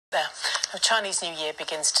There. Chinese New Year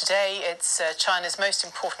begins today. It's China's most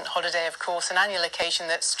important holiday, of course, an annual occasion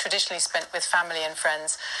that's traditionally spent with family and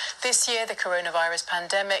friends. This year, the coronavirus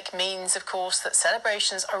pandemic means, of course, that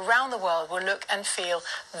celebrations around the world will look and feel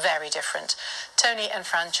very different. Tony and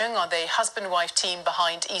Fran Chung are the husband-wife team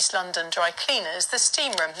behind East London Dry Cleaners, the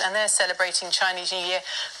Steam Room, and they're celebrating Chinese New Year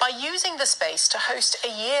by using the space to host a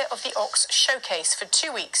Year of the Ox showcase for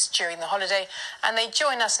 2 weeks during the holiday. And they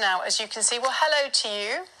join us now, as you can see. Well, hello to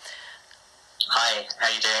you. Hi, how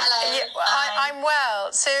you doing? Hello. Yeah, I'm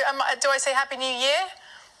well. So, do I say Happy New Year?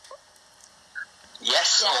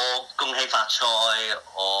 Yes, yeah. Or Gung Hei Fa Choi,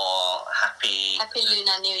 or Happy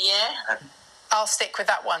Lunar New Year. I'll stick with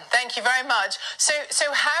that one. Thank you very much. So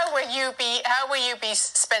how will you be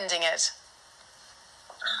spending it?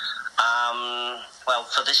 Well,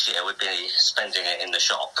 for this year, we'd be spending it in the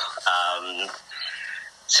shop,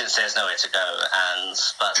 since there's nowhere to go,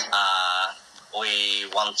 but we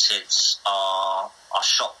wanted our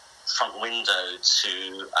shop front window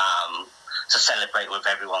to celebrate with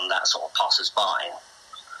everyone that sort of passes by.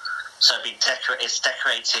 So it's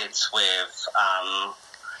decorated with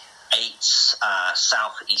 8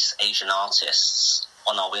 Southeast Asian artists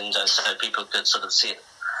on our window, so people could sort of see it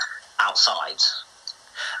outside.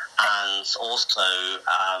 And also,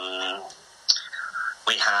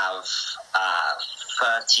 we have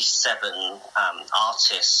 37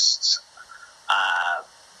 artists,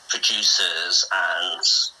 producers and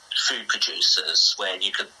food producers, where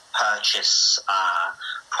you could purchase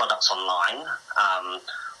products online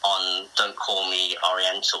on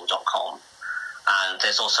don'tcallmeoriental.com. And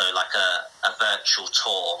there's also like a virtual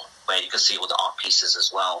tour where you can see all the art pieces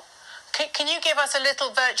as well. Can you give us a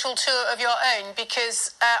little virtual tour of your own?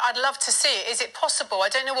 Because I'd love to see it. Is it possible? I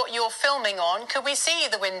don't know what you're filming on. Could we see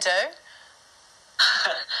the window?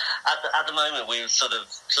 At the moment, we sort of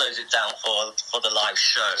close it down for the live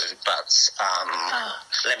show, but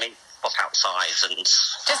let me pop outside and...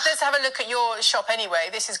 Just let's have a look at your shop anyway.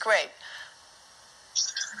 This is great.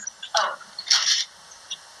 Oh.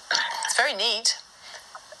 It's very neat.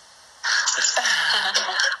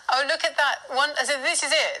 Oh, look at that one. So this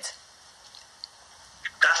is it?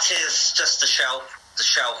 That is just the shelf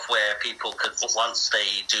where people could, once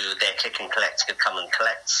they do their click and collect, could come and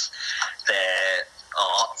collect their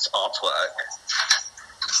artwork.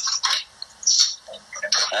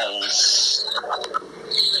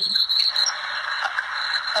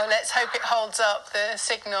 Oh, let's hope it holds up the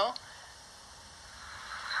signal.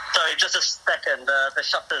 Sorry, just a second. The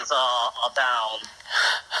shutters are down.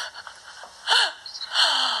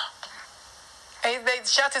 The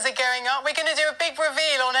shutters are going up. We're going to do a big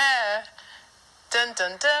reveal on air. Dun,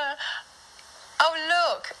 dun, dun. Oh,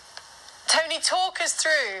 look. Tony, talk us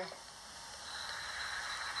through.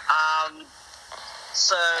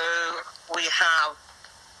 So we have...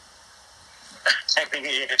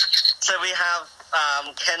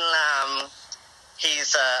 Ken Lam.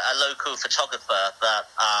 He's a local photographer that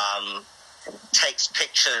takes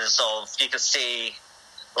pictures of, you can see,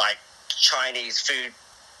 like, Chinese food.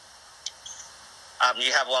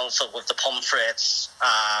 You have one sort of with the pommes frites.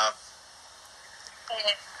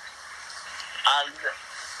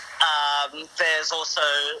 And there's also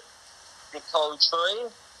Nicole Choi,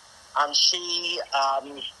 and she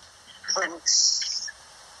prints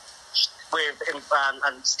with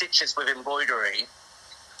and stitches with embroidery.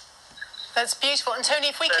 That's beautiful. And Tony,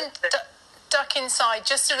 if we can duck inside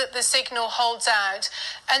just so that the signal holds out,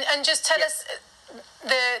 and just tell us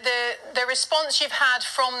the response you've had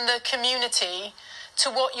from the community to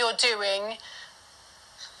what you're doing.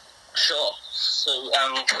 Sure. So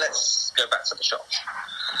let's go back to the shop.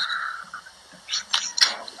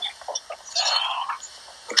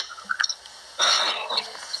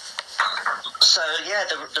 So yeah,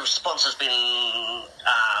 the response has been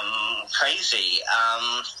crazy.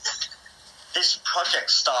 This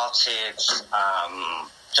project started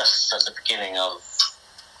just at the beginning of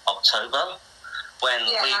October, when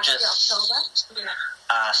we just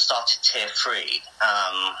started Tier 3.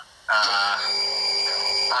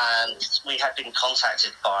 And we had been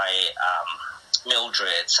contacted by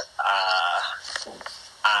Mildred,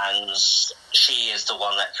 and she is the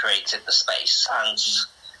one that created the space. And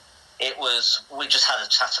we just had a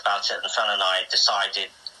chat about it, and Fran and I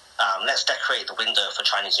decided, let's decorate the window for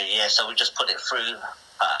Chinese New Year. So we just put it through,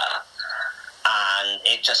 and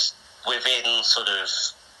it just, within sort of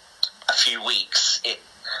a few weeks, it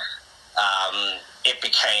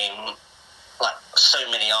became like so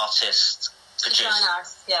many artists produced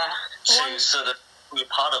yeah. to sort of be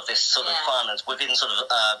part of this sort of fun. And within sort of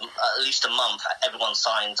at least a month, everyone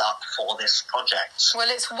signed up for this project. Well,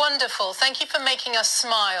 it's wonderful. Thank you for making us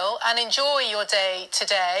smile and enjoy your day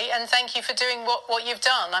today. And thank you for doing what you've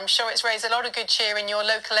done. I'm sure it's raised a lot of good cheer in your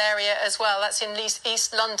local area as well. That's in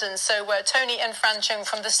East London. So Tony and Fran Chung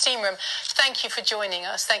from the Steam Room, thank you for joining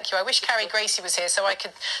us. Thank you. I wish Carrie Gracie was here so I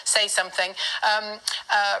could say something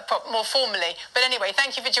more formally. But anyway,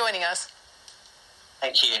 thank you for joining us.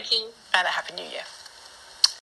 Thank you. And a Happy New Year.